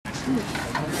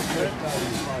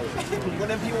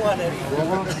Whenever you want, Eddie.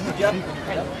 Yep.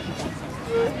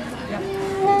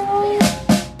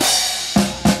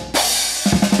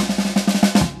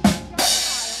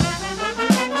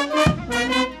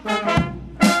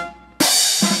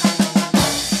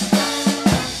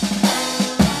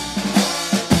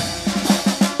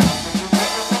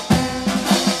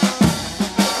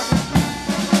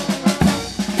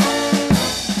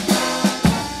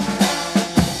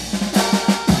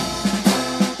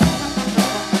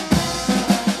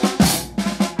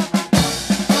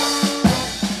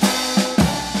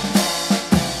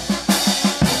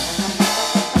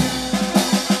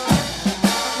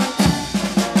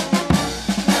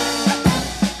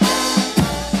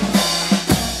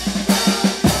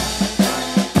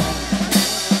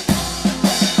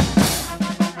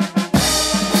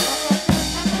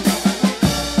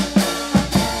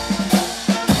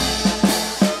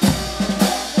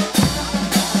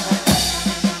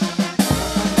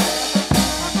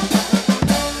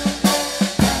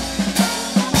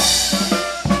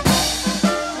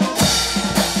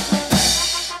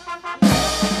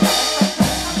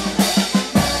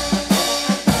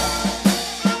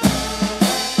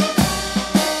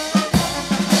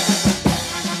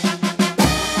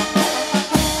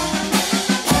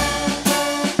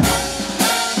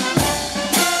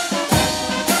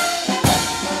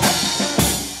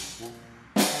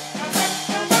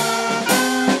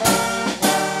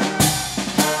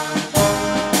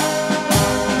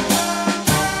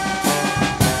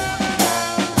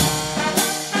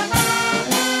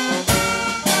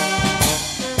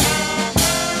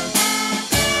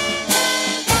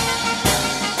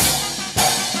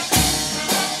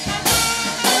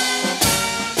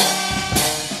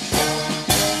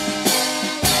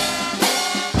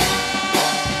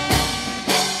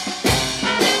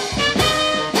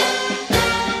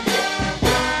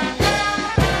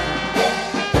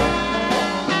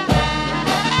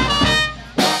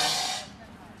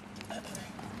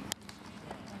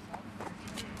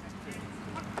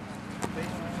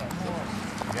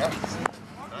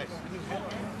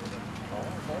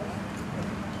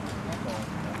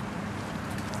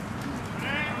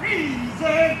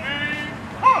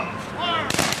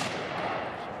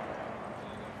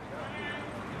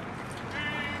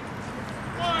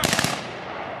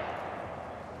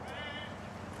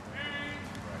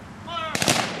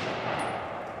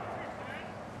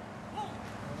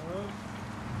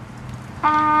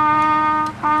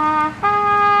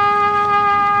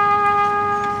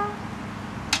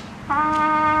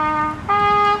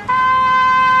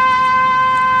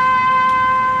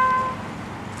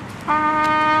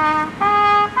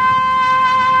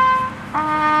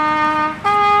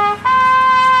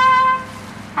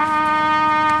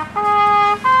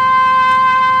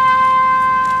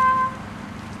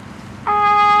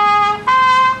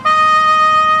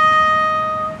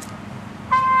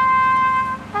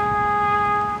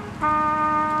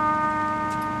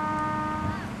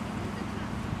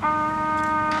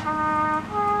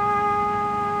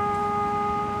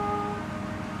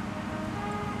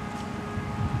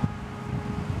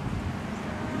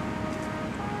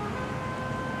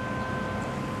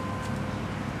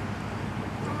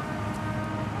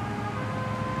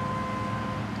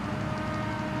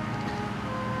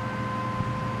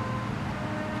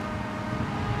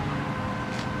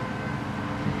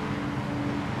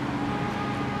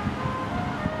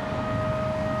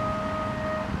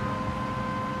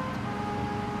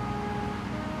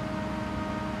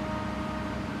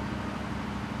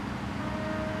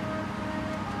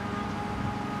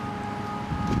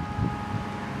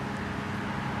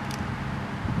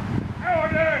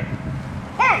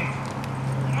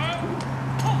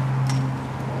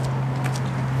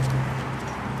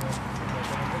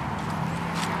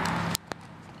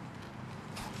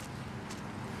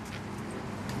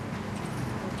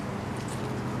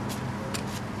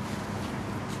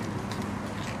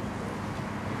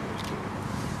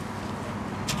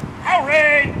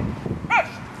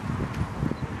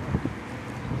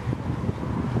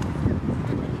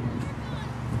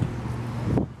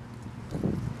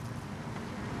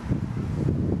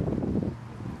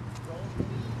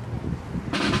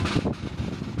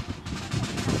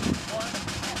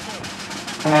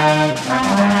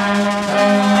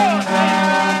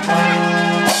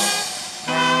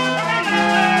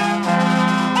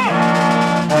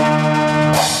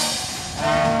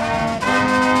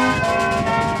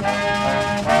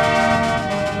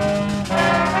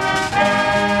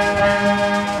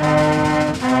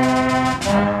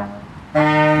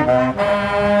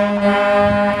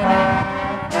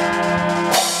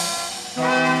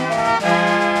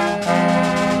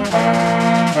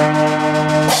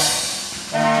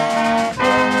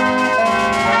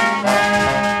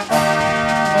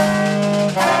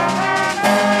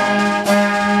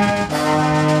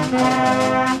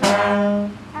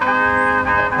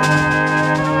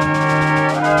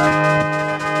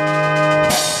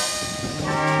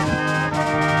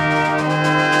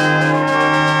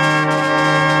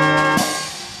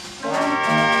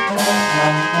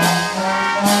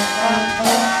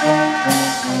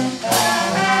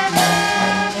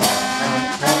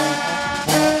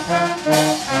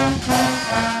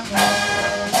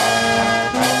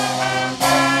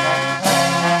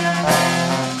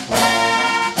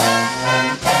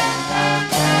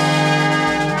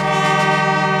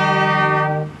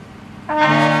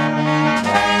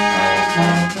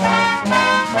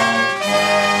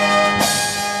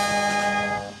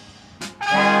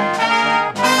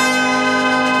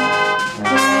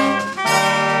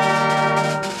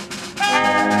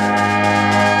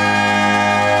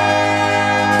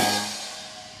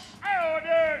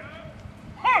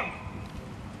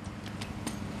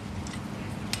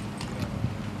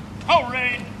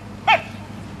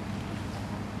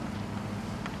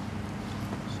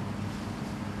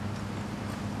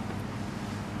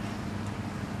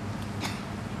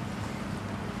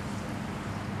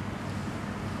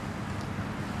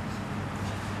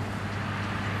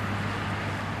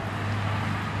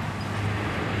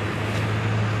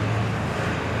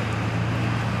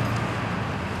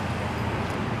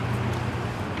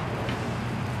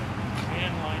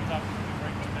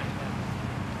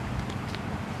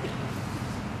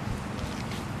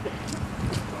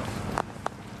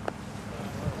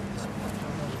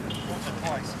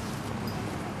 twice.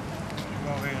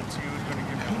 Go over here and see who's going to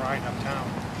give me a ride uptown.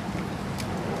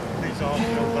 These all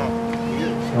filled up.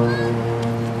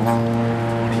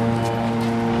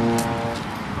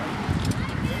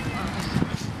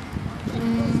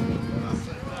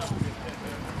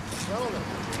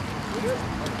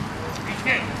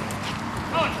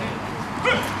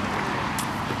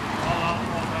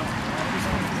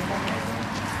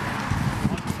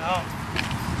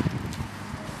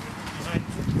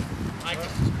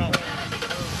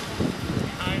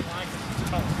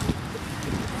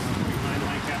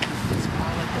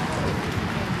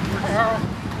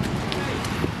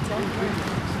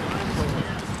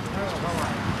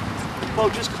 Bo,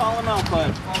 just call him out,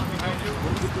 bud.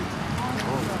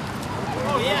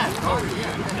 Oh, yeah.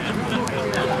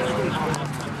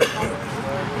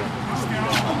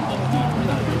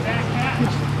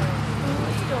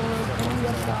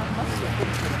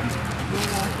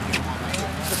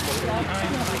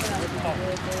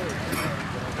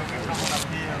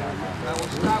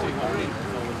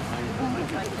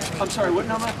 I'm sorry, what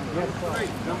number?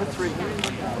 Number 3.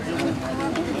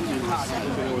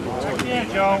 Yeah,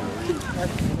 Joe.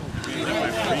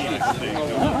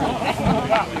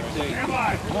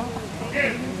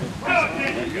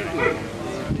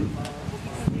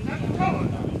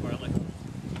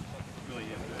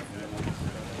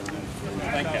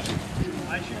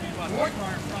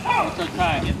 What's the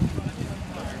time?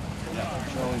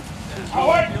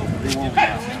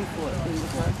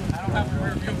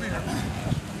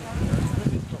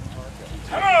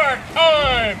 Hammer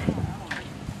time!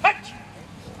 Hutch!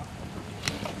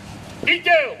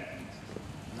 Detail!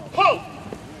 Pull!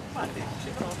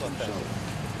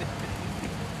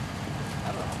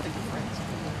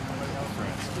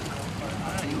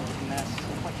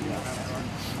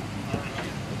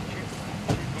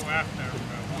 Go after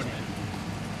Woody.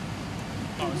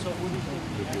 Oh, so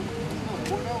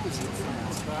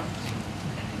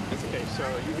okay, so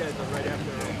you guys are right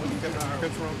after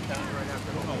Chris Road County, right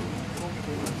after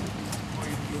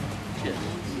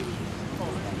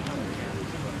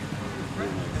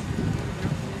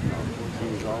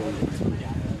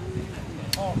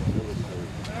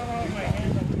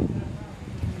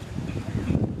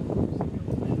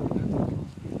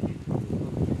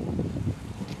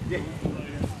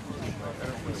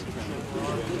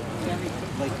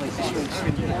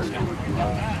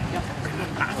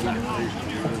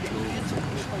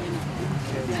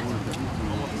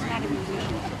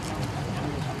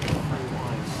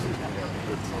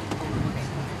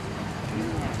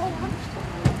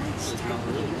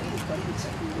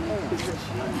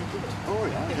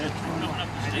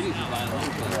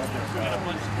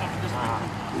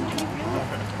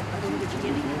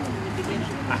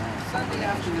Sunday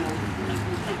afternoon.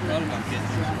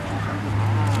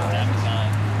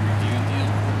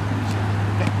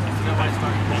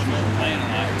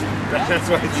 That's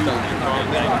why it's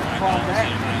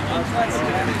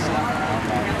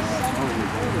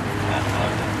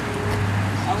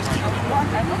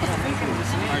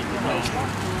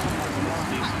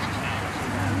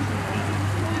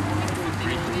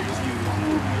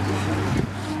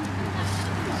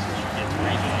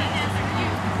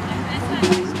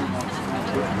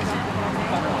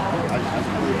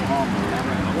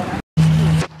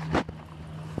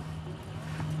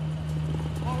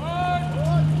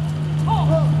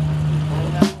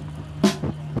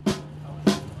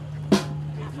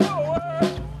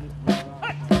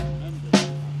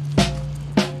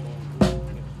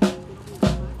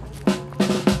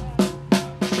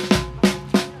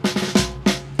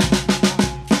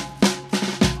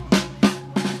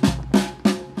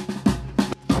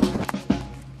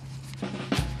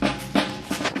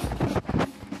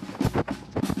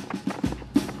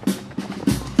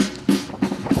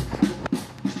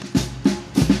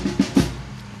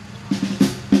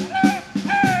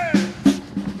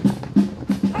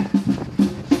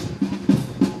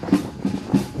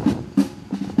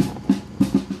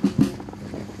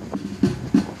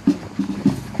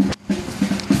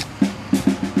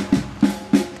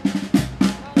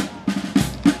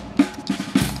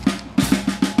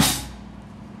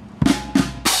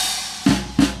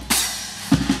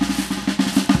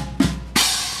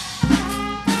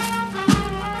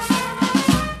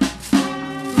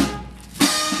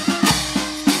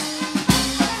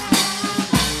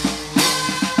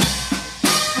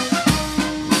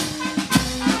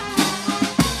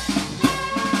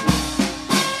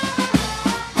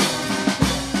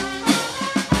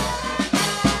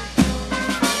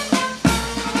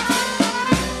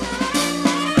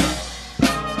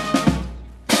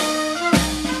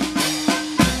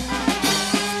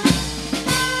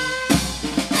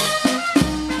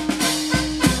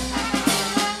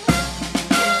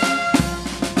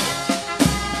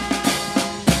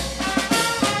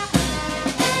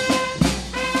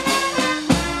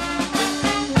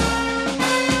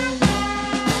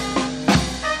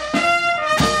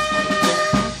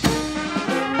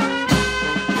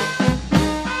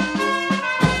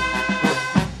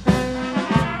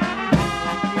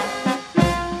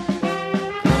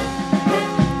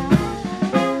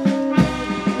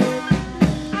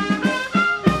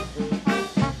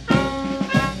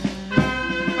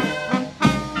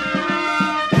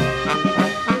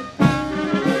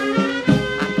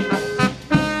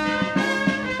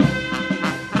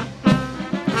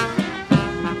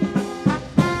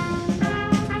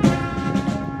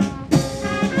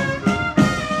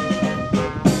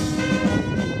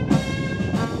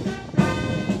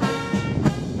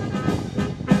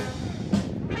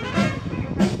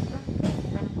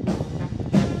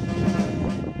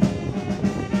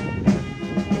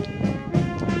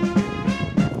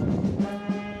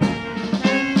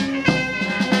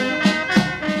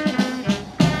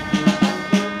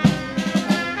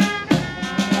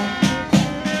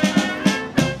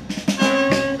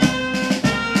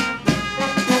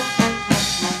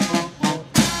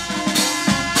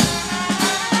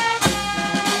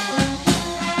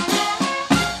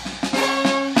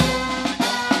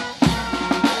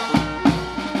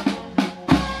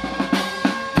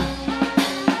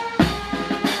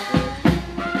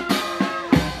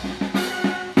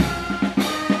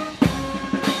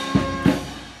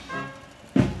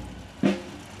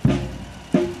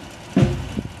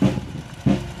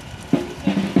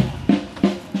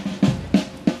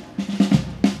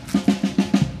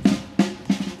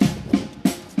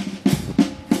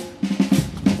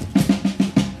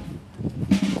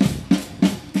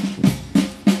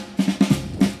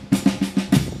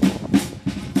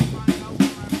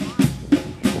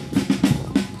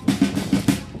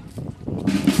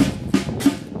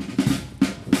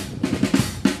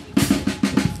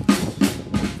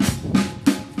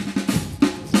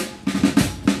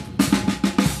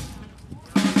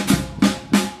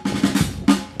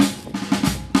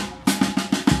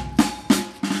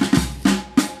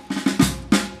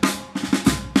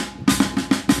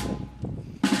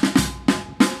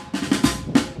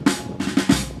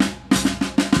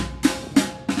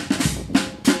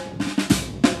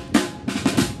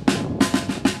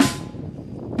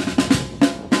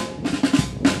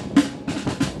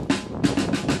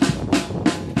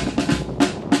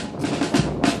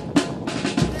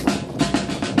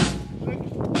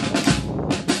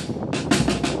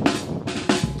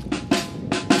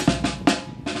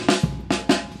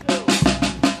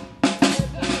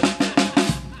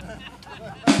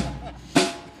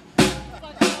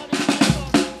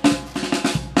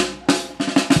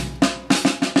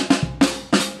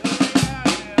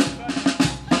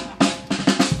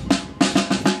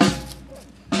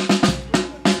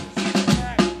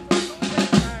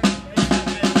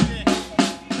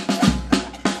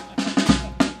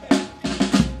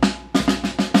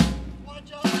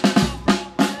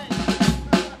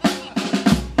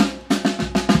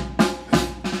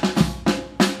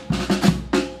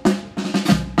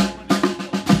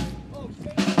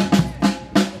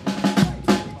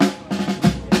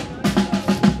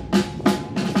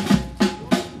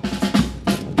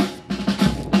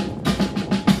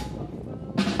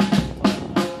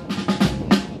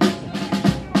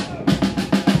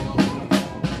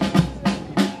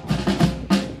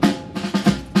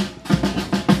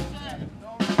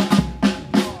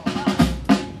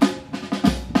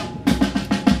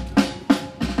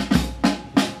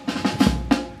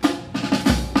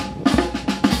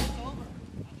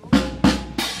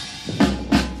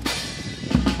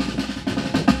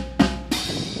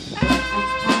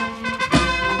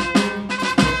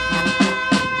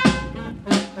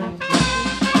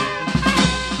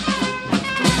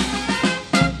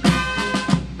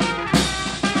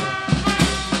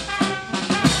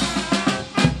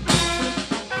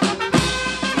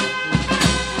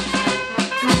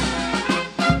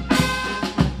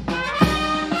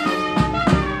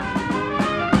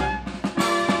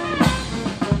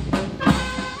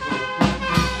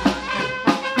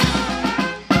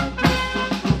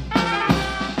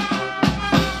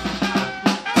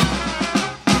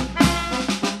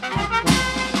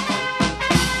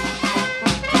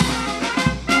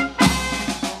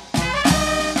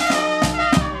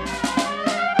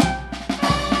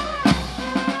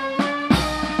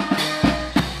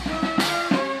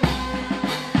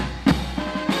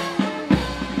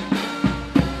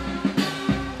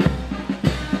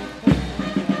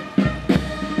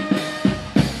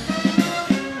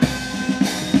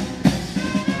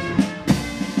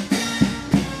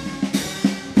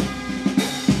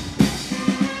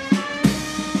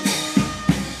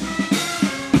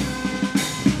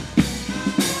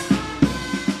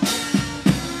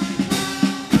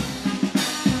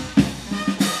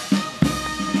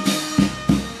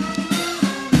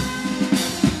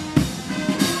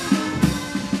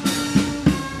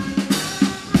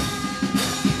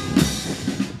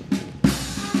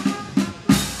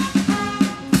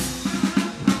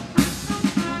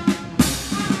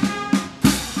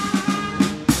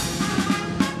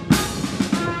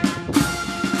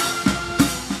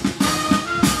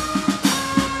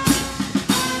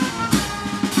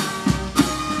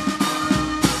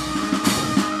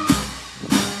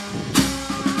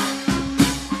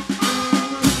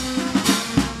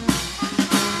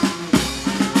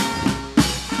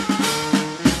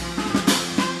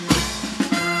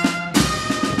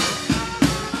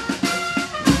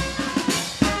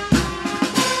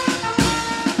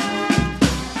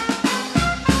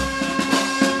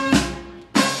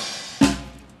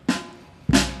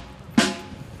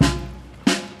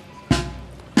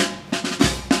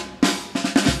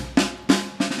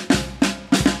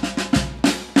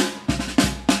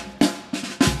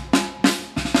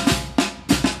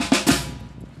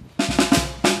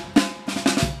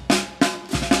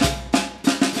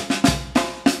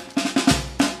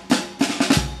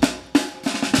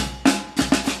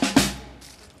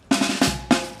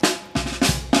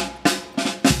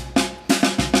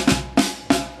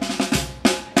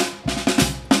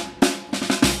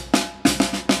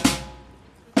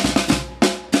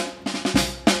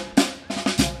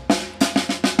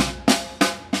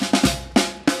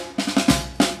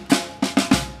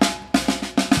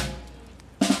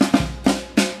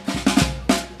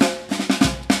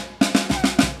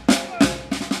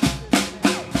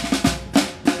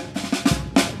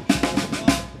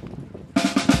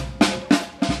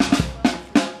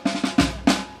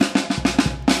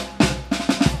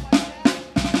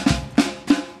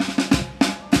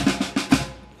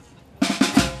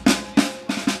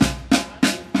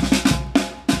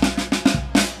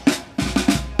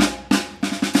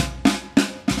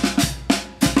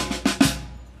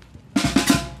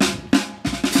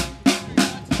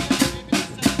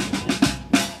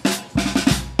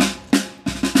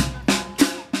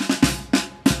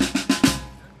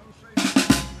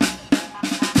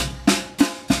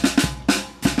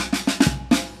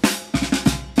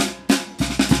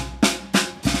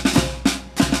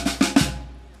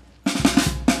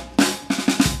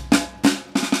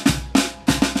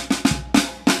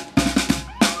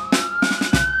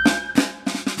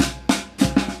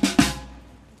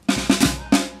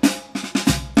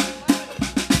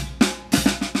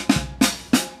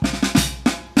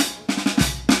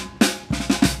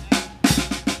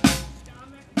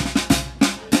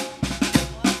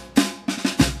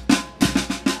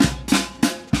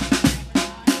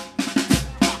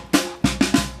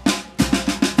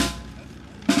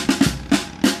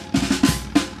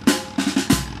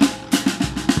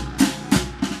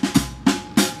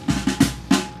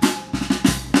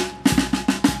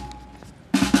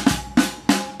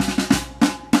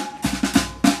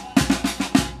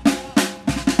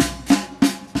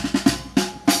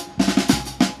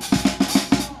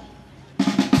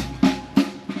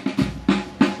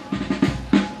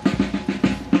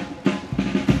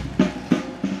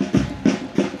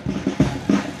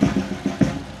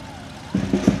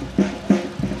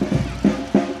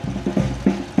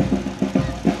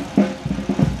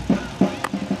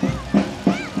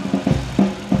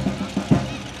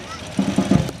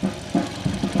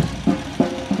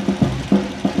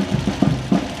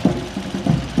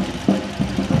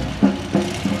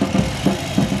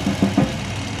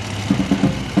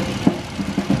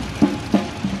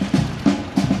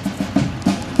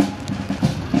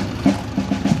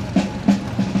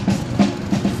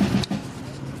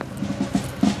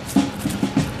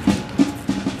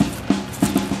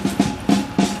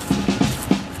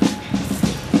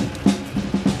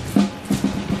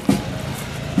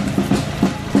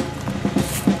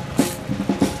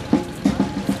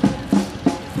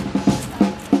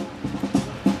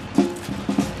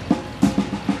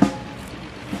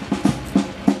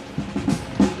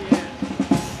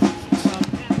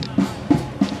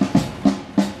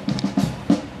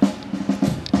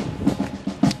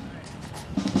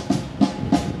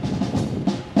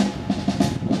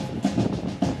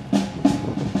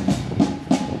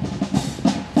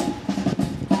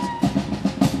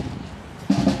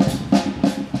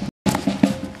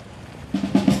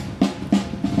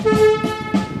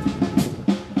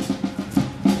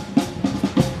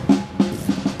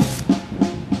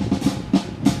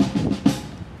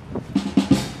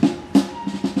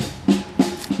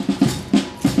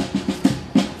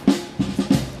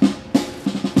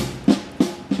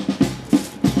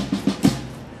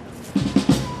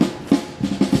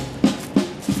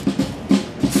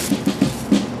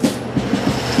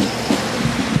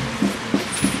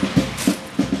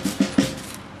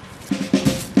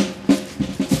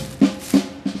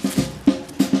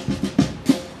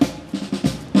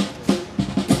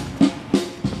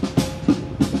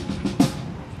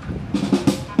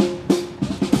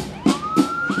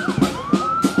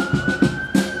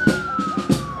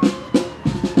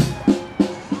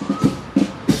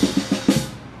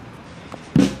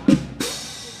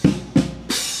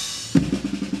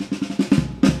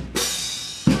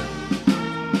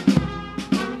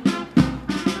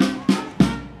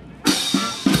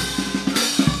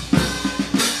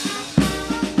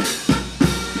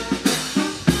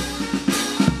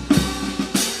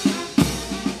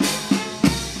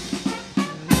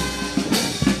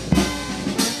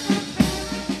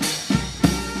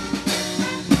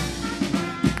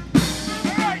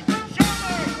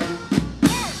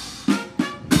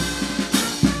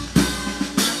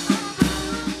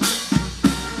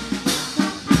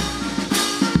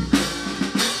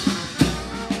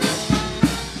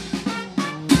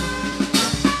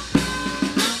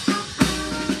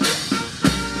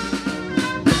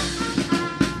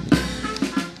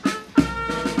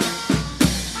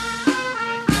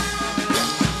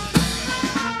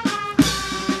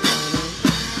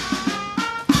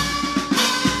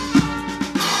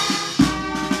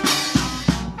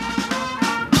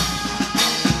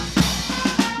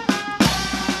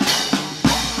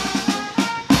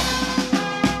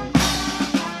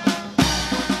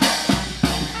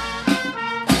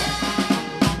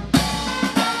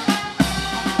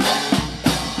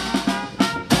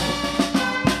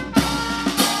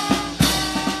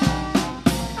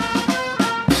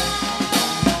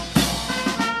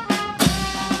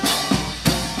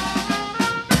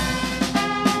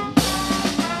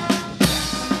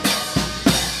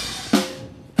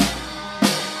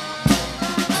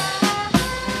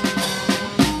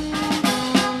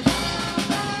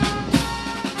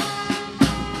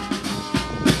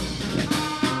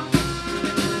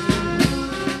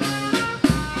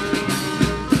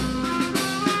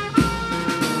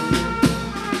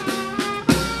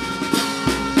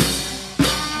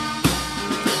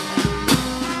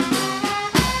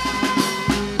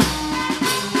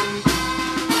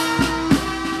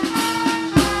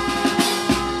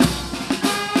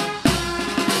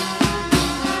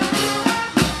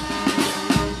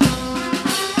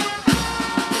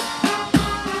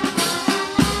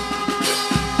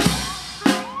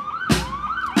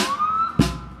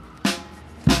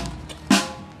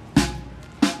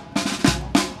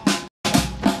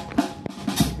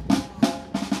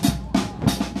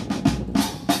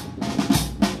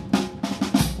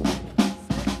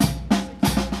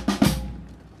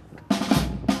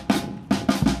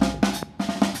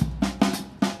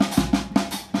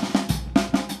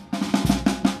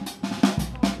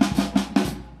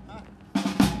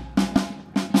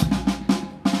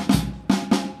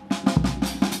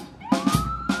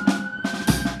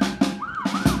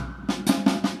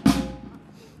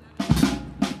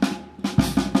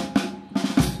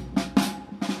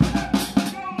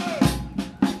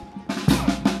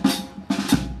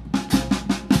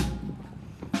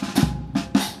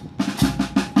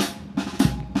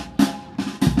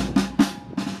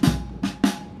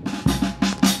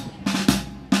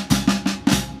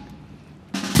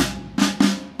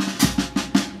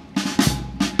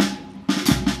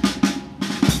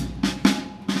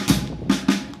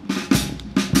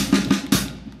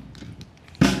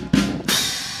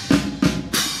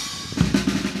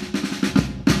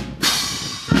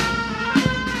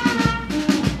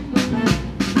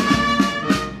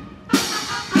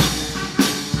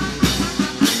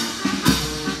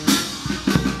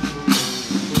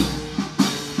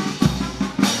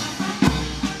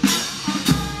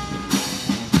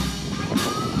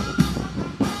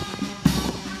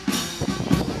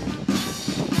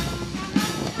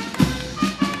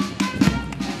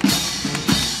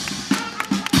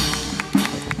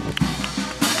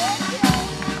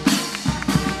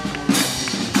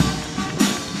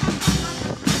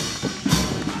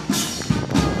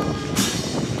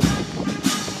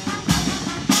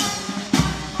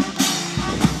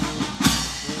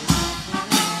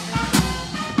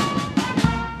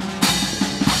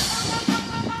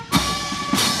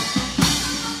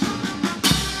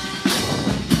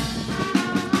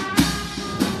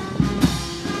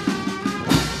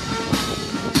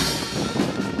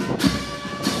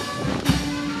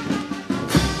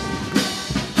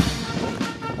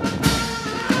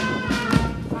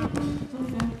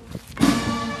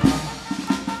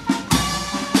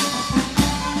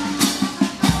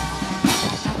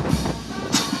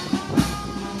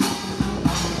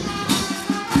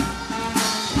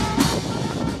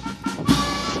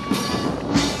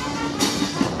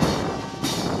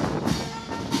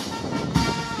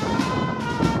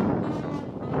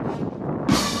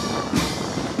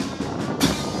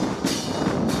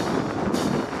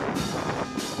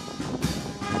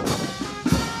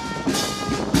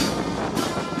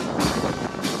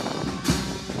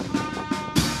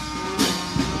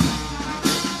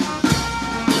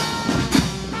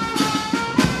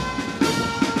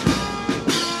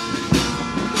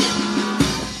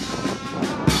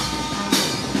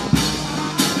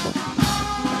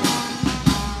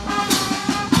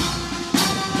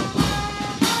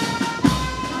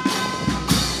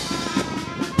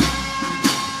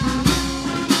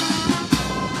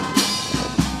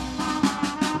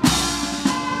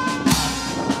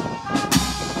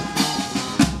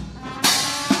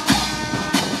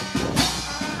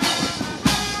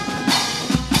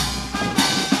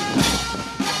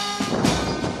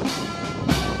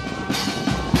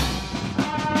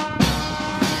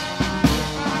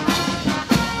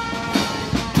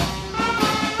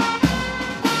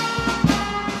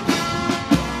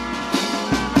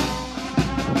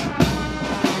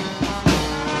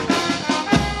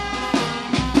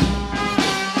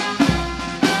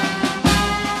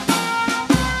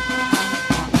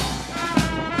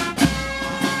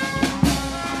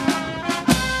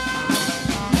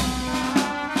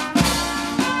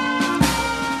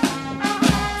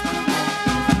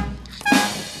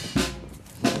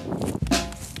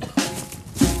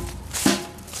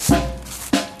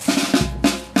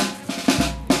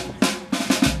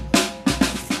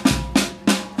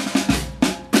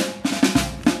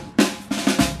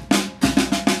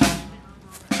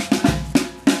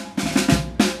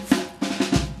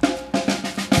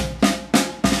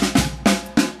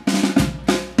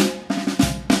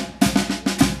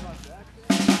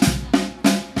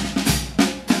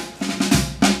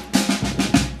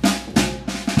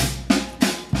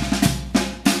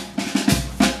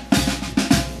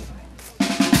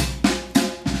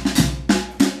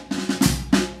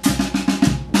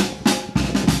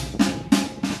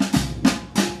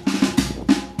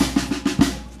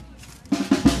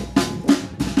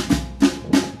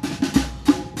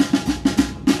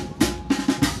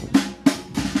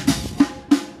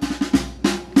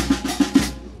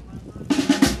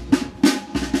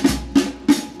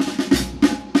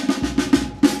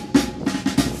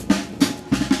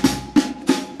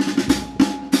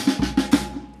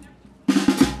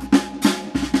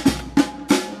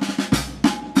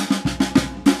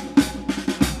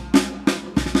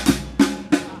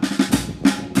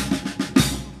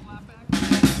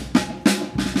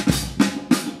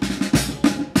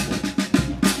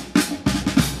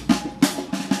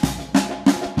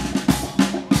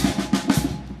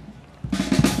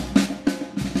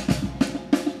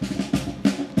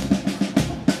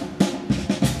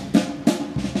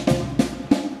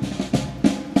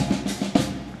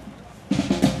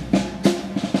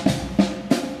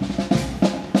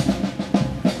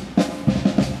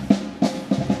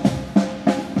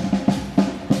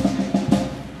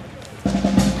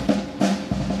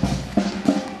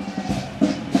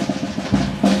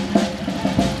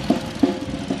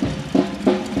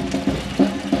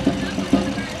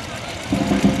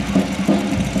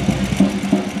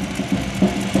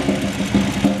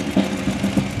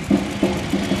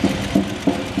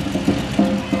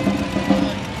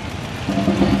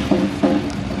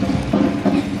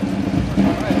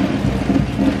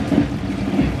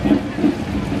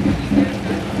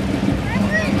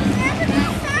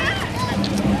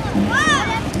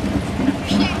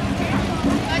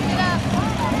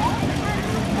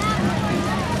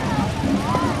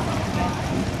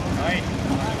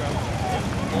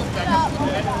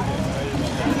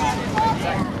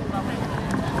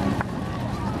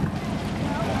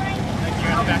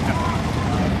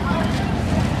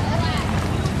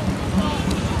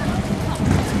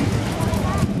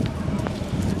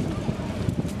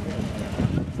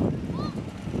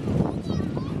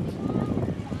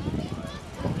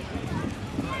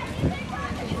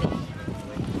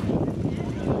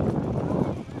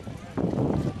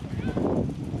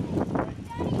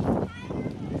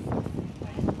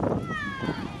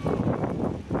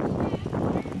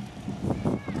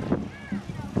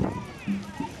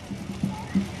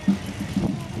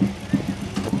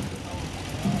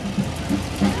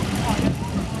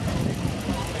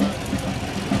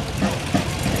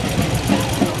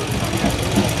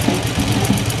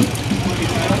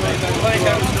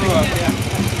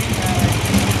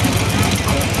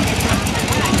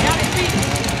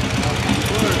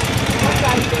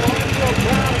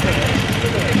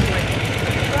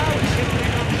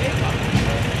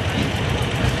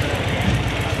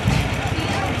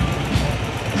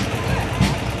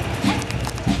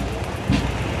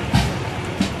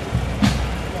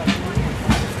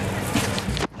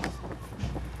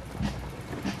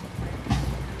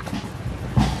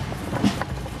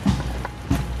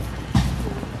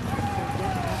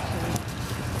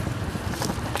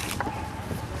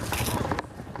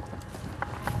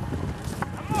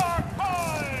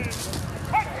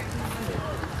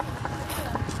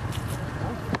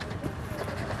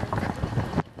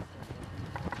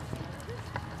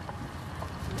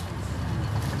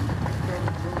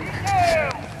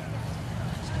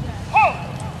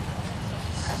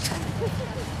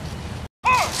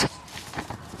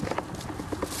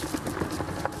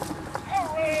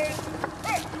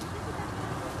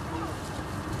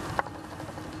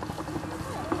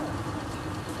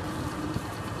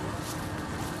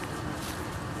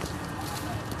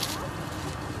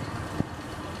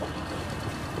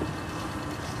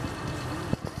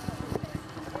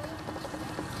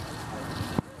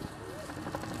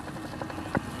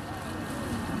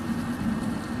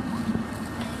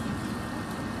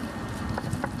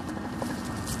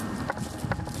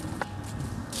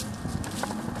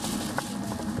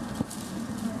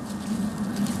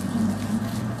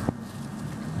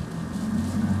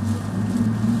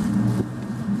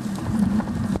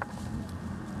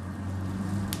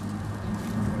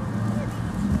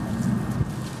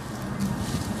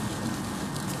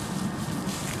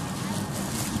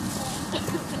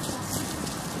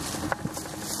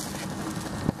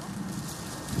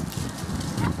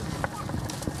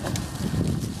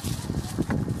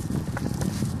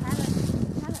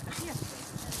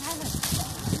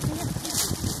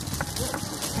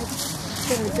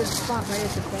There's a good spot right at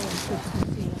the bank, so you can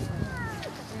see it.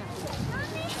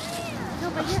 Yeah. No,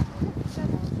 but yeah.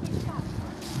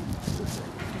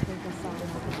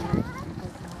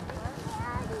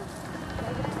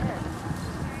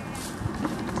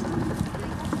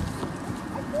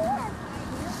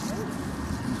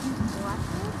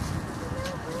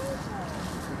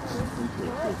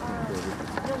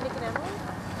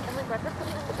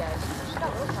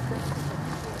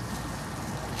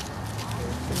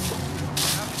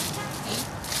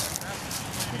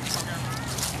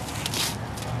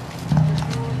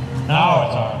 Now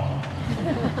it's on.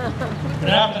 Good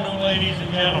afternoon, ladies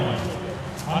and gentlemen.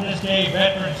 On this day,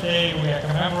 Veterans Day, we are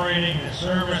commemorating the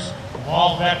service of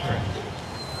all veterans.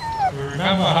 We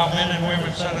remember how men and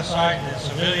women set aside their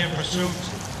civilian pursuits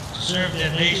to serve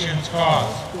their nation's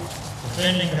cause,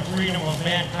 defending the freedom of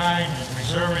mankind and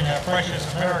preserving our precious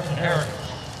American heritage.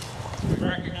 We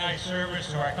recognize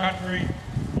service to our country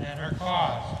and her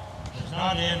cause does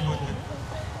not end with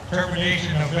the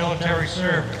termination of military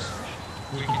service.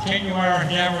 We continue our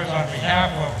endeavors on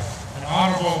behalf of an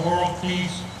honorable world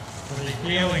peace with a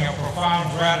feeling of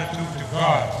profound gratitude to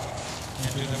God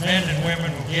and to the men and women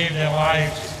who gave their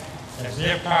lives as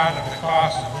their part of the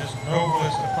cost of this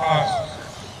noblest of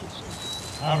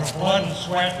causes. Out of blood and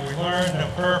sweat, we learned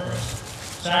of purpose,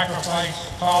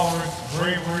 sacrifice, tolerance,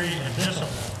 bravery, and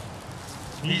discipline.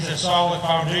 These are solid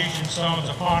foundation stones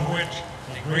upon which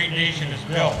a great nation is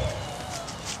built.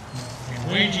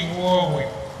 In waging war, we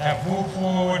have moved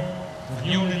forward with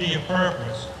unity of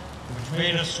purpose, which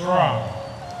made us strong.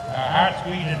 Our hearts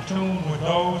beat in tune with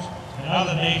those in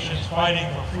other nations fighting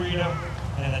for freedom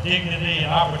and the dignity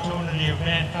and opportunity of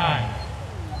mankind.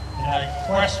 In our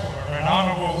quest for an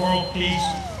honorable world peace,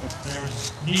 there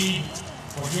is need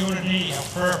for unity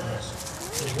of purpose,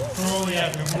 truly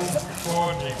as we move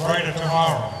towards a brighter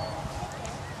tomorrow.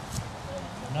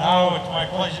 Now it's my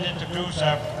pleasure to introduce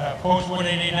our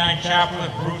post-189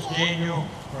 chaplain, Bruce Daniel,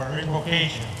 for our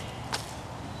invocation.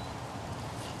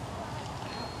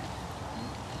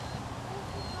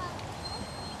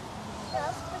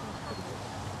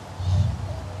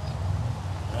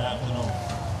 Good afternoon.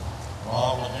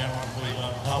 All the gentlemen, please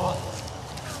uncover.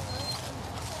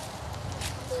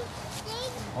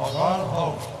 O God of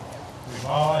hosts, we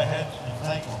bow our heads in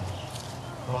thankfulness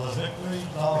for the victories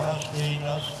thou hast gained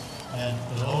us and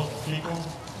to those people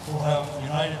who have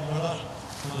united with us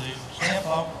to stamp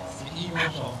out the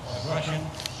evils of aggression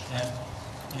and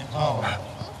intolerance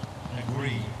and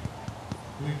greed.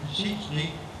 We beseech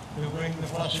thee to bring the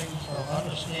blessings of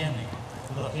understanding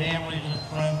to the families and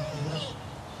friends of this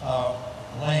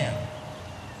land.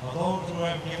 For those who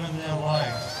have given their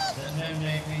lives, that men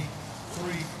may be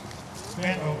free.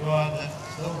 Grant, O God, that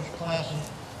those classes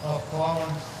of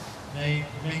fallen may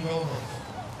mingle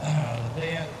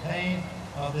the pain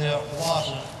of their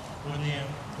losses with the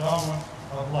endowment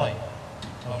of life,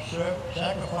 of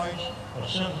sacrifice for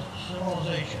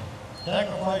civilization,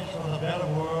 sacrifice for the better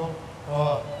world,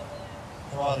 for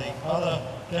the other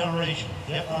generations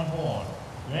yet unborn.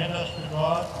 Grant us to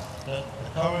God that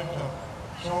the courage of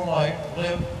so life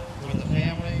live with the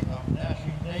family of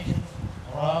nations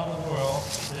around the world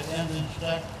that end in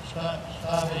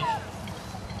starvation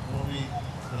will be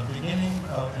the beginning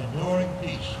of enduring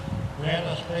peace. Grant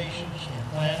us patience in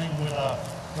planning with our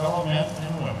fellow men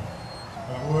and women,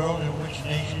 a world in which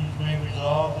nations may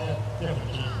resolve their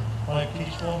differences by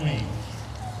peaceful means.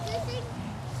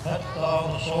 Touch thou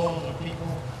the souls of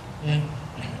people in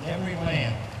every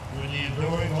land with the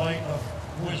enduring light of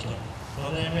wisdom,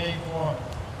 so they may form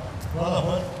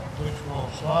brotherhood which will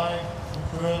strive to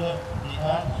further the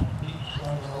arts and peace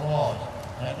under the laws,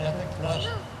 and ethic blessed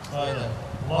by the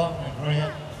love and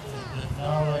grant that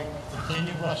now like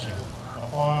continued blessing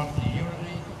upon the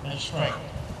unity and strength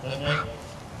that make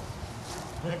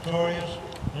victorious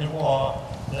in war,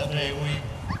 that may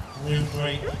we live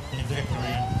great in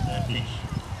victory and peace.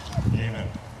 Amen.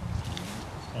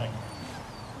 Thank you.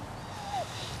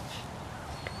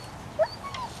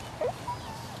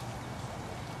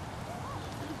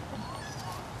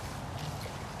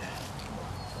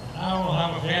 Now we'll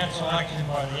have a band selection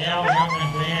by the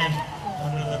Youngman Band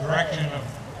under the direction of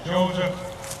Joseph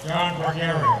John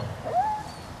Bargario.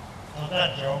 How's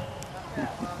that, Joe?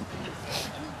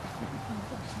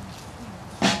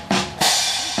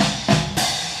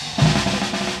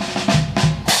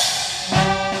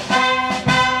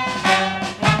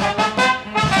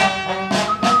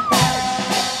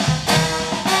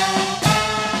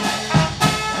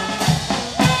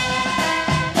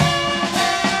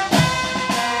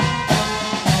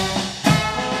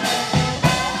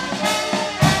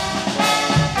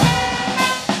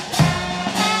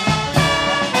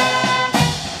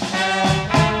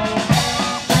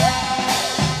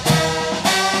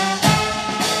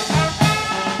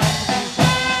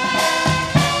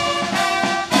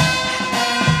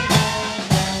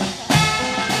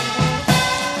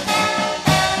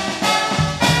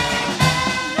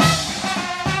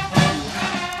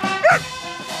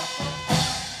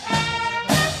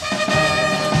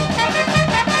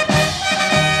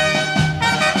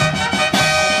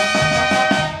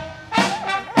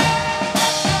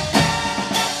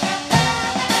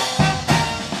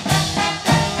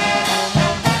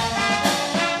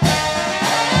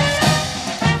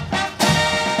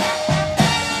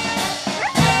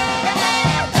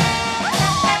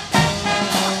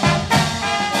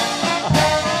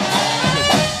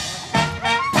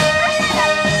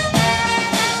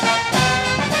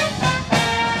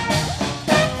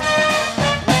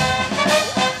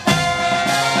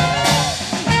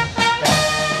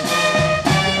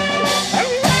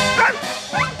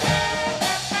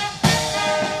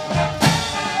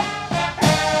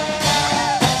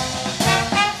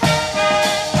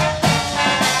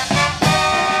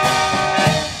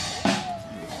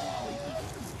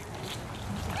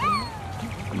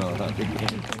 No, not big. Now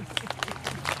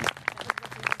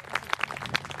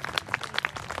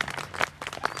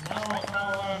I'll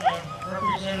call on the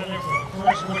representative of the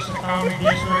 1st Worcester County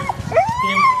District,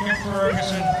 Kim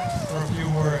Ferguson, for a few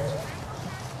words.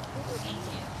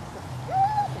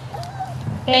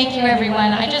 Thank you,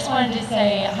 everyone. I just wanted to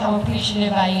say how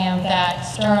appreciative I am that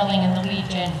Sterling and the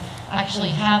Legion actually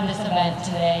have this event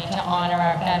today to honor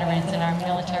our veterans and our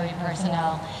military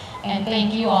personnel. And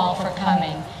thank you all for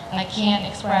coming. I can't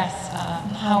express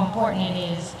how important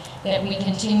it is that we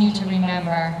continue to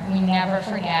remember, we never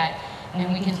forget,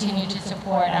 and we continue to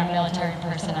support our military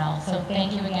personnel. So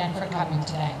thank you again for coming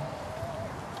today.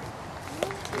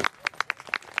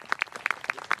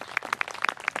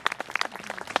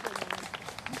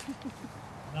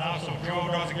 Now, so Joe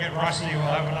doesn't get rusty, we'll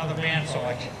have another band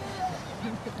selection.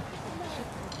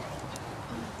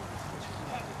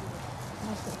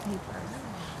 That's the paper.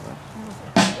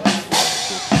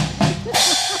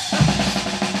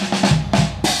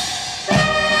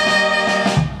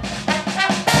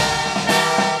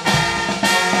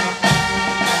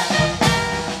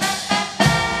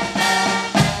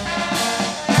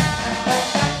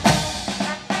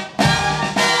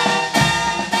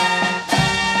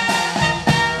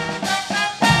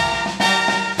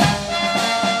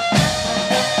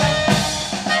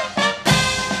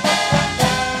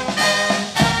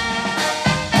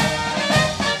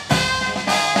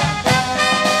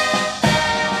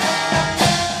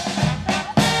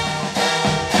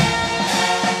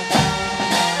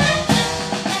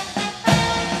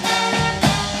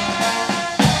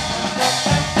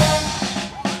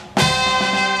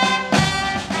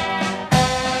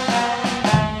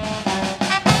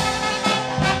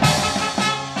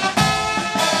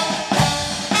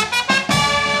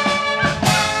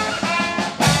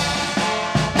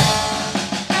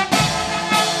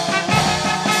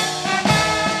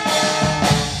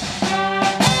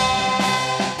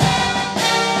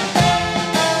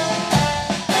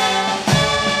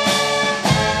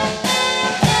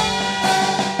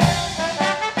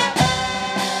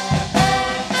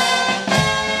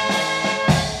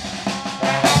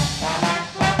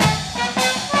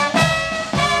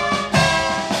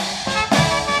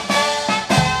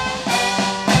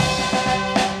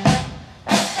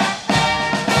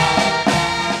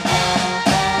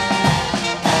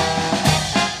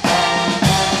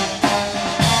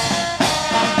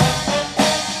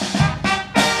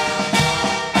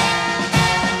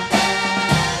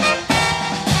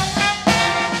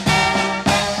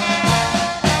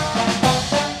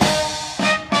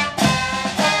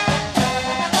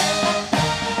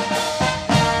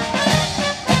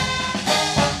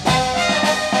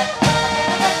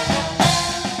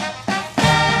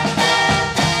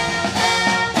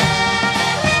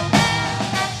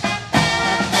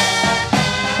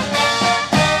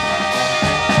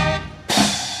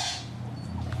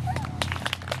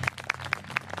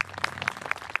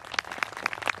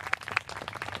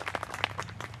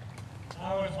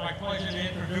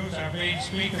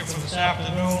 Speaker for this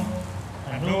afternoon,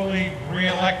 a newly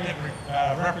re-elected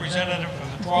representative for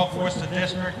the 12th Worcester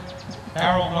District,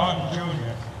 Harold Norton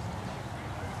Jr.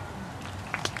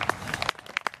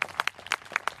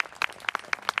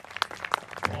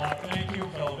 Well, thank you,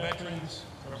 fellow veterans,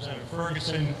 Representative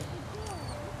Ferguson,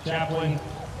 Chaplain,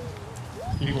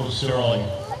 people of Sterling.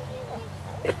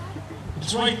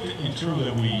 It's right and true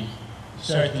that we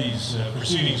start these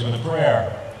proceedings with a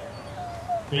prayer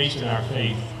based in our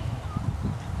faith.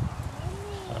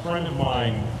 A friend of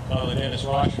mine, Father Dennis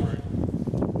Rochford,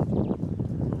 Marine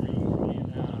from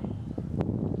Vietnam,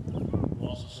 who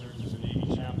also served as a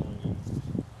Navy chaplain in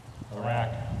Iraq,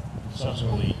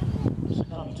 subsequently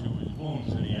succumbed to his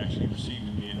wounds that he actually received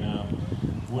in Vietnam,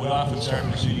 would often start a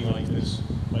proceeding like this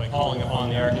by calling upon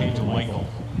the Archangel Michael,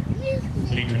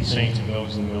 patron saint of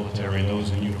those in the military and those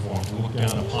in uniform, to look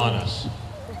down upon us.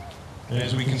 And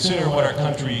as we consider what our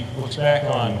country looks back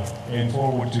on and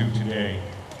forward to today,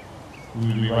 we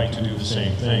would be right to do the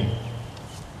same thing.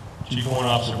 Chief Warrant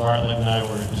Officer Bartlett and I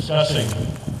were discussing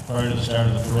prior to the start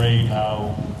of the parade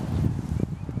how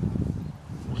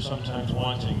we're sometimes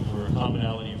wanting for a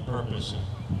commonality of purpose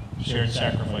and shared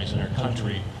sacrifice in our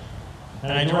country.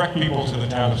 And I direct people to the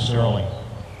town of Sterling.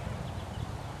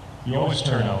 You always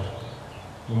turn out.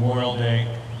 Memorial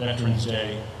Day, Veterans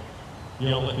Day. You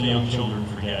don't let the young children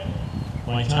forget.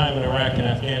 My time in Iraq and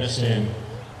Afghanistan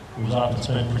was often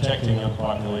spent protecting young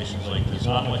populations like this,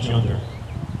 not much younger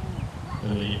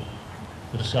than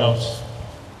the scouts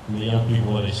and the young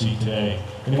people that I see today.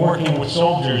 And working with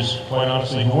soldiers, quite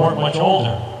honestly, who weren't much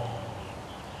older.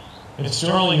 And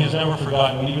Sterling has never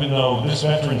forgotten, even though this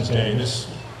Veterans Day, this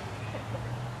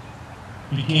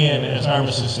began as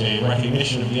Armistice Day, in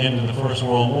recognition of the end of the First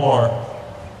World War,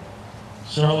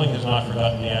 Sterling has not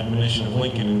forgotten the admonition of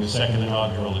Lincoln in his second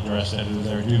inaugural address that it is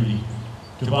our duty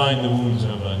to bind the wounds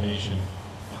of a nation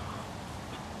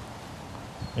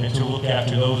and to look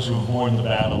after those who have borne the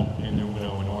battle and their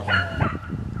widow and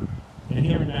orphan. And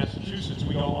here in Massachusetts,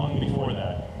 we go long before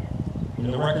that.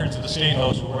 In the records of the State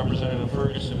House where Representative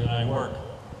Ferguson and I work,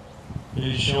 it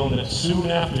is shown that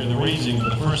soon after the raising of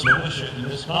the first militia in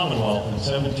this Commonwealth in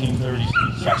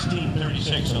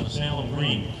 1636 on the Salem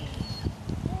Green,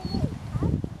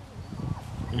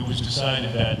 it was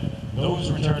decided that those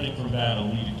returning from battle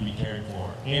needed to be cared for,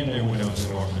 and their widows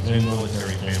and orphans, and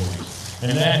military families.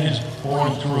 And that has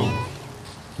borne through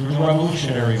the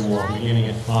Revolutionary War beginning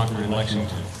at Concord and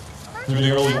Lexington, through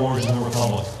the early wars of the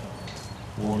Republic,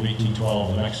 War of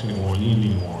 1812, the Mexican War, the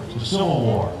Indian Wars, the Civil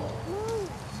War,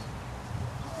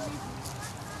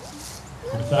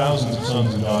 where thousands of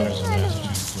sons and daughters of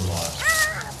Massachusetts were lost.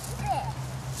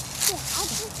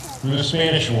 Through the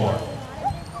Spanish War,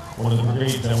 one of the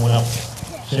brigades that went up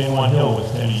San Juan Hill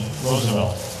with Teddy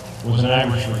Roosevelt was an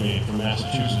Irish brigade from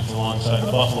Massachusetts alongside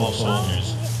the Buffalo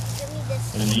Soldiers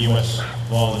and the U.S.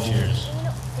 Volunteers.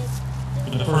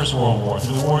 Through the First World War,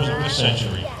 through the wars of this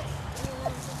century,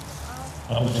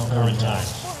 up until current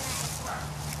times,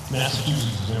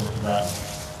 Massachusetts has never forgotten.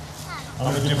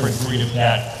 I'm a different breed of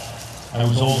cat. I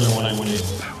was older when I went in,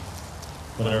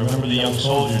 but I remember the young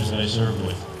soldiers that I served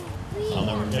with. I'll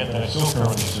never forget that I still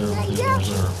currently serve with in the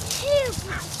reserve.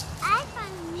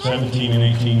 17 and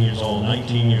 18 years old,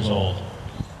 19 years old.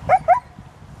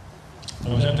 I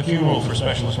was at the funeral for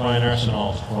Specialist Brian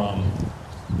Arsenault from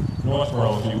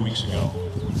Northborough a few weeks ago,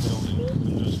 killed in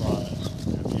Kunduz province,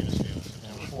 Afghanistan, on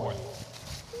September 4th.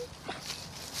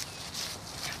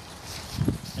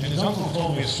 And his uncle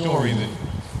told me a story that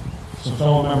some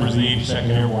fellow members of the 82nd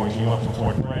Airborne came up from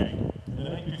Fort Bragg. And the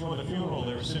night before the funeral,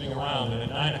 they were sitting around, and at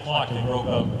 9 o'clock they broke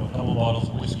out a couple bottles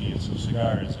of whiskey and some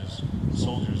cigars, as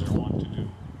soldiers are wont to do.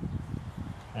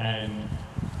 And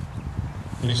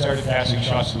they started passing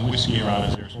shots of whiskey around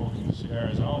as they were smoking the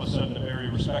cigars, and all of a sudden a very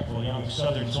respectful young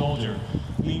Southern soldier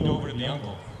leaned over to the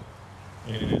uncle,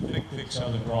 and in a thick, thick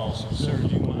Southern drawl said, "Sir, do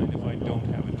you mind if I don't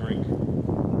have a drink?"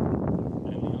 And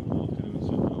the uncle looked at him and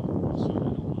said, "No, sir, I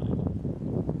don't mind."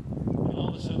 And all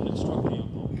of a sudden it struck the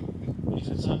uncle. And he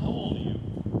said, "Son, how old are you?"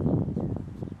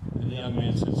 And the young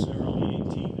man said, "Sir, I'll be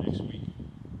 18 next week."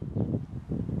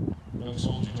 The young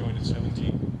soldier joined at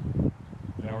 17.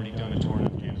 Had already done a tour in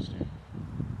Afghanistan.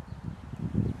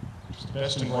 It's the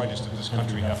best and brightest that this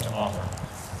country have to offer.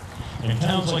 And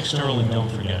towns like Sterling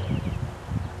don't forget.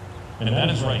 And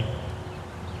that is right.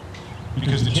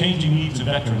 Because the changing needs of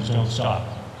veterans don't stop.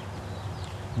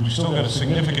 We've still got a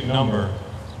significant number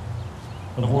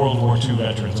of World War II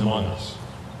veterans among us,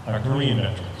 our Korean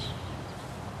veterans.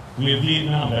 We have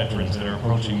Vietnam veterans that are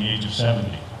approaching the age of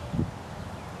 70.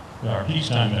 Our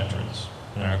peacetime veterans,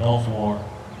 and our Gulf War,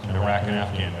 and Iraq and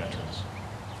Afghan veterans.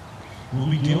 We'll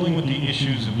be dealing with the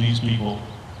issues of these people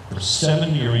for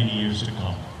 70 or 80 years to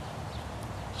come.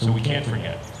 So we can't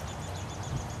forget.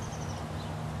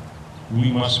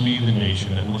 We must be the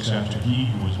nation that looks after he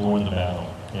who was born the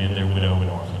battle and their widow and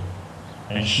orphan,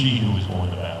 and she who was born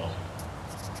the battle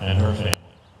and her family.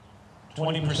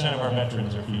 20% of our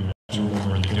veterans are female, to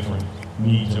remember the different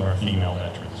needs of our female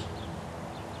veterans.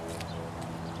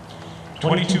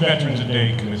 22 veterans a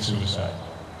day commit suicide.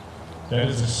 That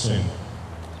is a sin.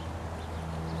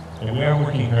 And we are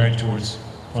working hard towards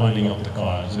finding out the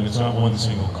cause, and it's not one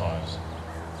single cause.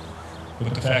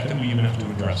 But the fact that we even have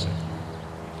to address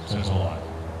it says a lot.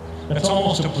 That's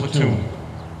almost a platoon.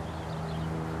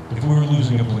 If we were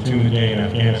losing a platoon a day in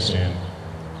Afghanistan,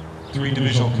 3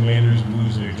 divisional commanders would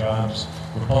lose their jobs.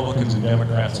 Republicans and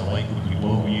Democrats alike would be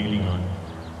bloviating on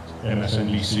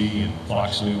MSNBC and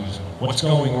Fox News. What's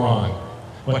going wrong?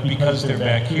 But because they're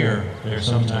back here, they're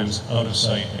sometimes out of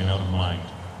sight and out of mind.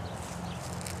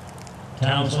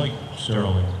 Towns like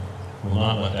Sterling will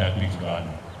not let that be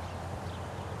forgotten.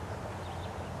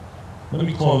 Let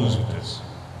me close with this.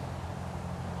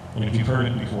 And if you've heard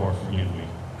it before, forgive me,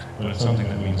 but it's something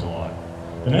that means a lot.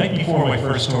 The night before my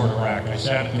first tour to Iraq, I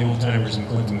sat at the Old Timers in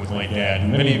Clinton with my dad,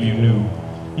 and many of you knew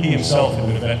he himself had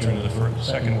been a veteran of the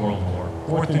Second World War,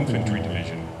 4th Infantry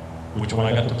Division, which when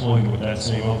I got deployed with that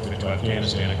same outfit to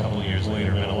Afghanistan a couple of years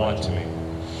later meant a lot to me.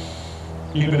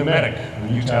 He'd been a medic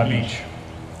in Utah Beach,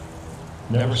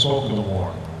 never spoke of the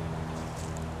war.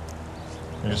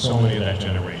 There's so many of that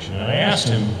generation. And I asked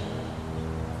him,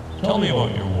 tell me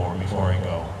about your war before I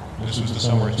go. This was the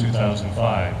summer of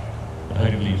 2005, the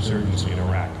height of the insurgency in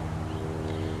Iraq.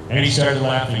 And he started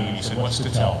laughing and he said, what's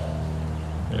to tell?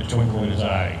 And a twinkle in his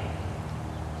eye.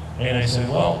 And I said,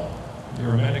 well,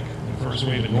 you're a medic in the first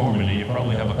wave at Normandy, you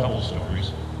probably have a couple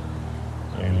stories.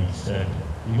 And he said,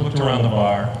 he looked around the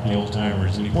bar, the old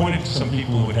timers, and he pointed to some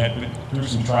people who had been through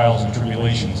some trials and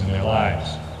tribulations in their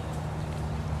lives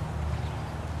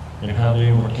and how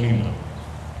they overcame them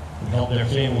and held their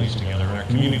families together and our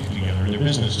community together and their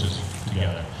businesses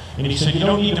together. And he said, you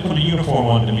don't need to put a uniform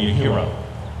on to be a hero.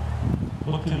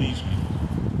 Look to these people.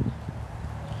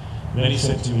 Then he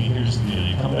said to me, here's the deal,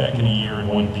 you come back in a year in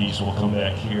one piece, we'll come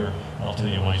back here, I'll tell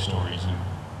you my stories, and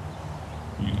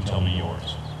you can tell me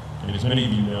yours. And as many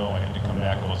of you know, I had to come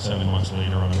back about 7 months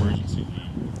later on emergency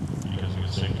leave because he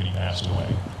was sick and he passed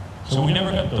away. So we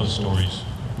never got those stories,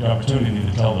 the opportunity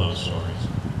to tell those stories.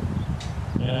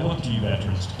 And I look to you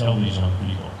veterans to tell these young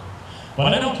people.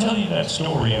 But I don't tell you that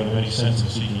story out of any sense of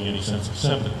seeking any sense of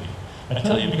sympathy. I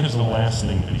tell you because of the last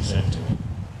thing that he said to me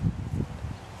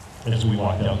as we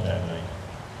walked out that night.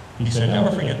 He said, never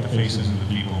forget the faces of the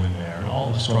people in there and all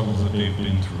the struggles that they've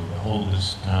been through to hold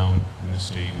this town and this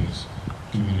state and this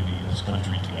community and this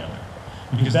country together.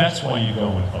 Because that's why you go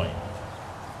and fight.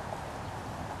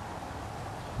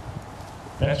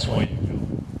 That's why you go.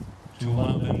 To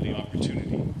allow them the opportunity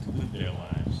to live their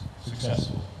lives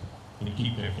successfully and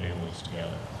keep their families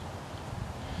together.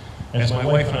 As my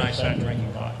wife and I sat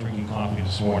drinking coffee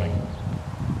this morning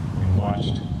and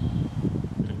watched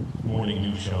the morning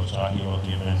news shows talking about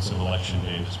the events of Election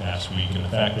Day this past week and the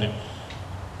fact that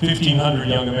 1,500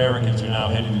 young Americans are now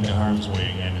headed into harm's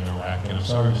way again in Iraq, and I'm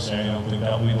sorry to say I don't think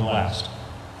that will be the last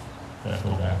that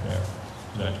go back there,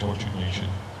 to that tortured nation.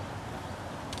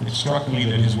 It struck me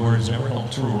that his words never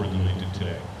held truer than they did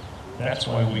today. That's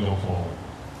why we go forward.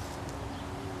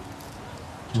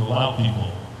 To allow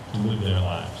people to live their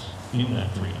lives in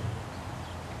that freedom.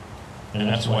 And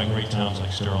that's why great towns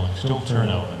like Sterling still turn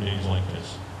out on days like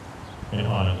this and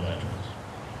honor the veterans.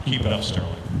 Keep it up,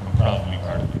 Sterling. I'm proud to be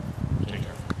part of it. Take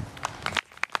care.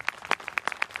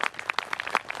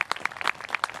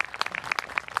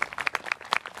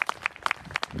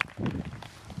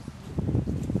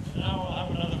 Now we'll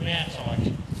have another band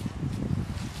selection.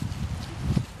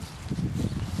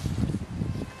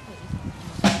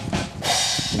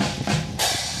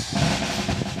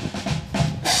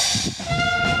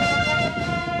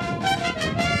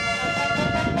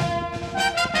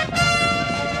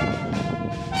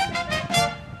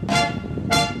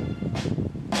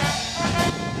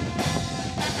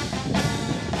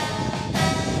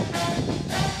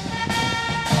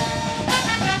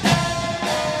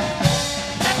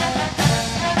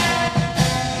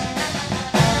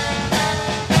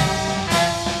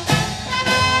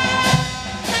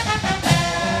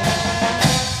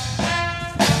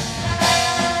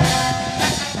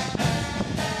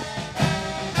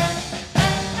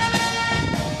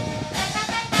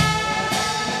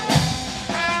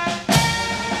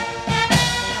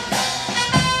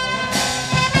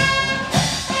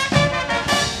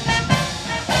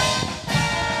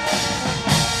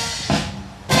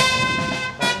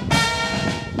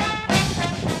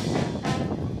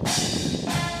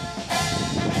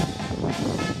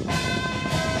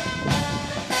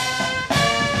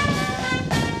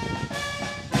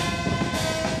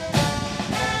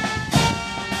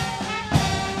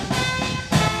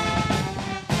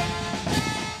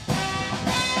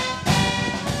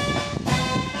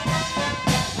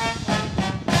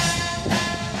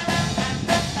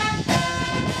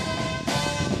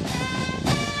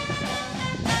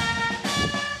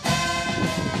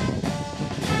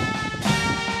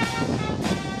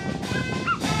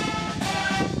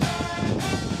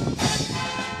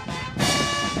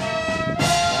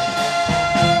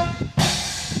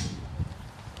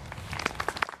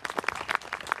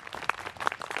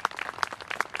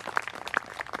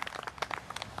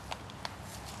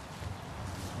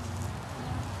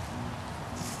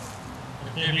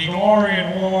 There be glory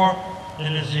in war,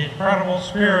 it is the incredible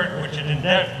spirit which it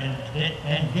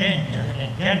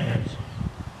engenders.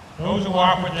 Those who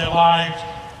offered their lives,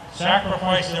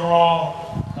 sacrificed their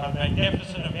all, of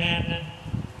magnificent abandon,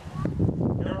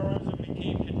 heroism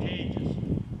became contagious.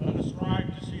 Let us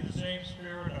strive to see the same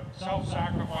spirit of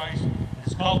self-sacrifice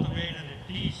is cultivated in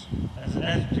peace as it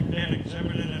has been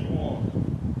exhibited in war.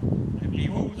 It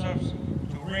behooves us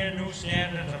to rear new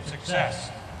standards of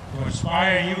success, to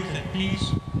inspire youth in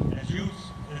peace as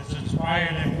youth is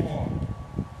inspired in war.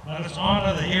 Let us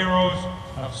honor the heroes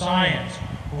of science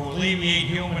who alleviate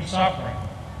human suffering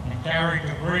and carry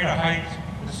to greater heights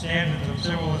the standards of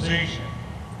civilization.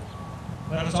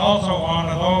 Let us also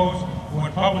honor those who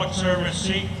in public service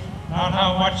seek not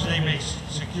how much they may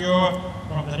secure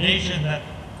from the nation,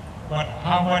 but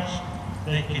how much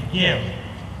they can give.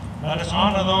 Let us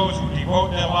honor those who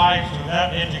devote their lives to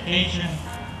that education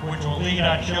which will lead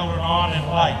our children on in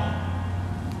life.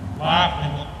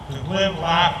 To live,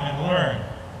 laugh, and learn,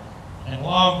 and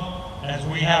love as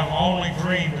we have only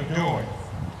dreamed of doing.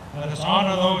 Let us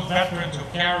honor those veterans who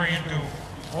carry into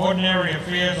ordinary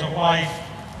affairs of life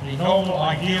the noble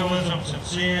idealism,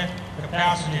 sincere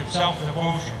capacity of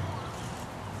self-devotion.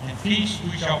 In peace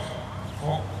we shall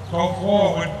go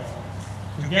forward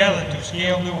together to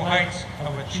scale new heights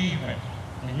of achievement,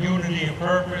 in unity of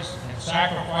purpose, and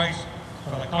sacrifice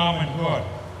for the common good,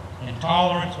 in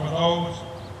tolerance for those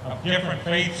of different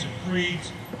faiths and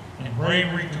creeds, in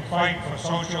bravery to fight for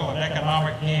social and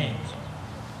economic gains,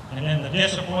 and in the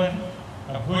discipline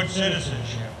of good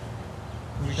citizenship.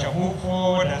 We shall move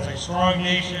forward as a strong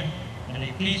nation in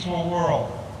a peaceful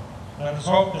world. Let us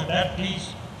hope that that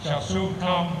peace shall soon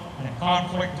come and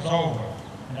conflict is over,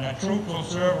 and our troops will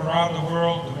serve around the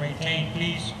world to maintain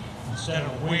peace instead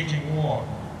of waging war.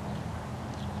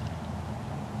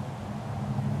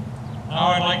 Now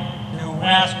I'd like to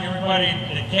ask everybody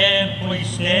that can, please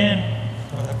stand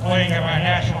for the playing of our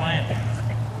national anthem.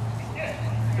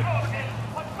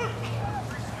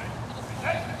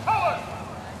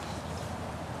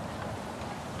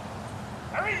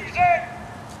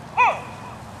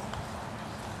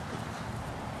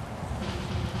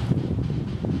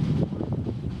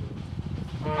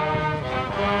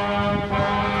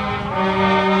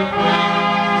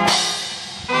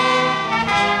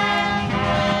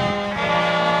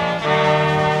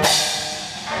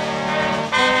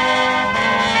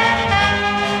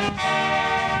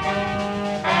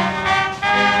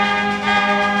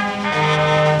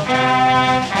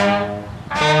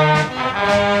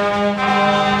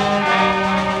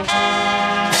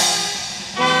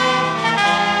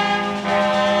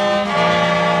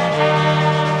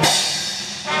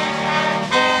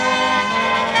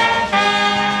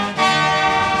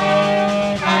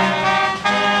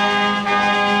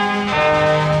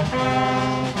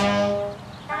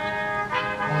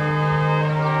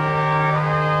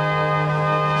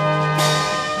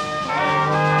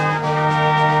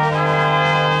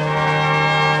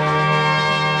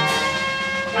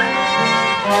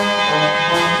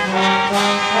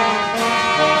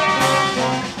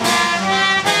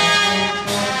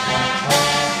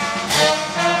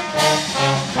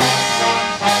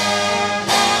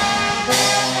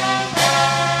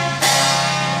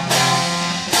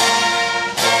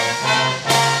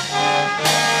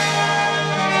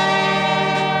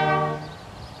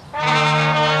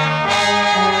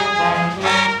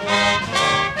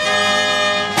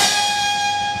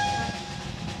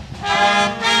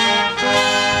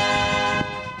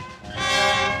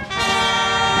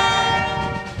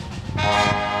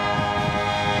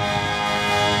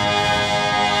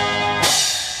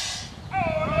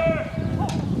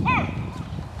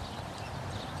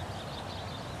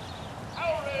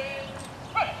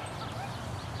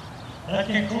 That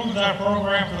concludes our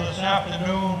program for this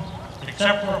afternoon,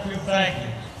 except for a few thank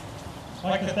yous. I'd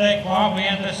like to thank Bob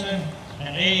Anderson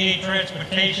and AA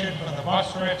Transportation for the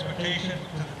bus transportation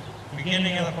to the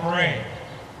beginning of the parade.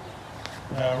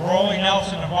 Rolly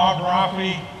Nelson and Bob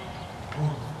Raffy, who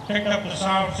picked up the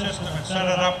sound system and set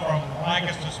it up from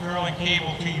Lancaster Sterling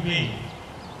Cable TV.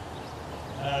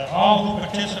 All who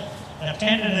attended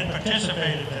and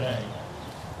participated today.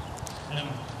 And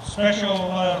special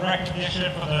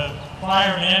recognition for the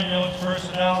fire and ambulance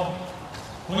personnel,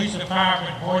 police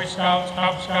department, Boy Scouts,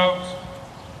 Cub Scouts,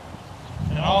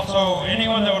 and also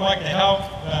anyone that would like to help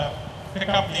pick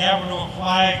up the Avenue of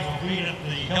Flags will meet at the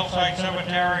Hillside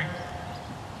Cemetery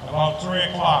about 3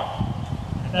 o'clock.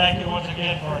 And thank you once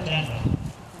again for attending.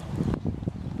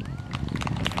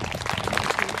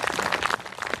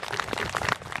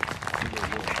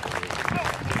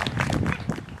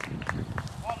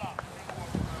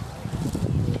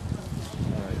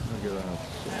 All right,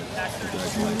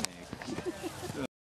 I'll get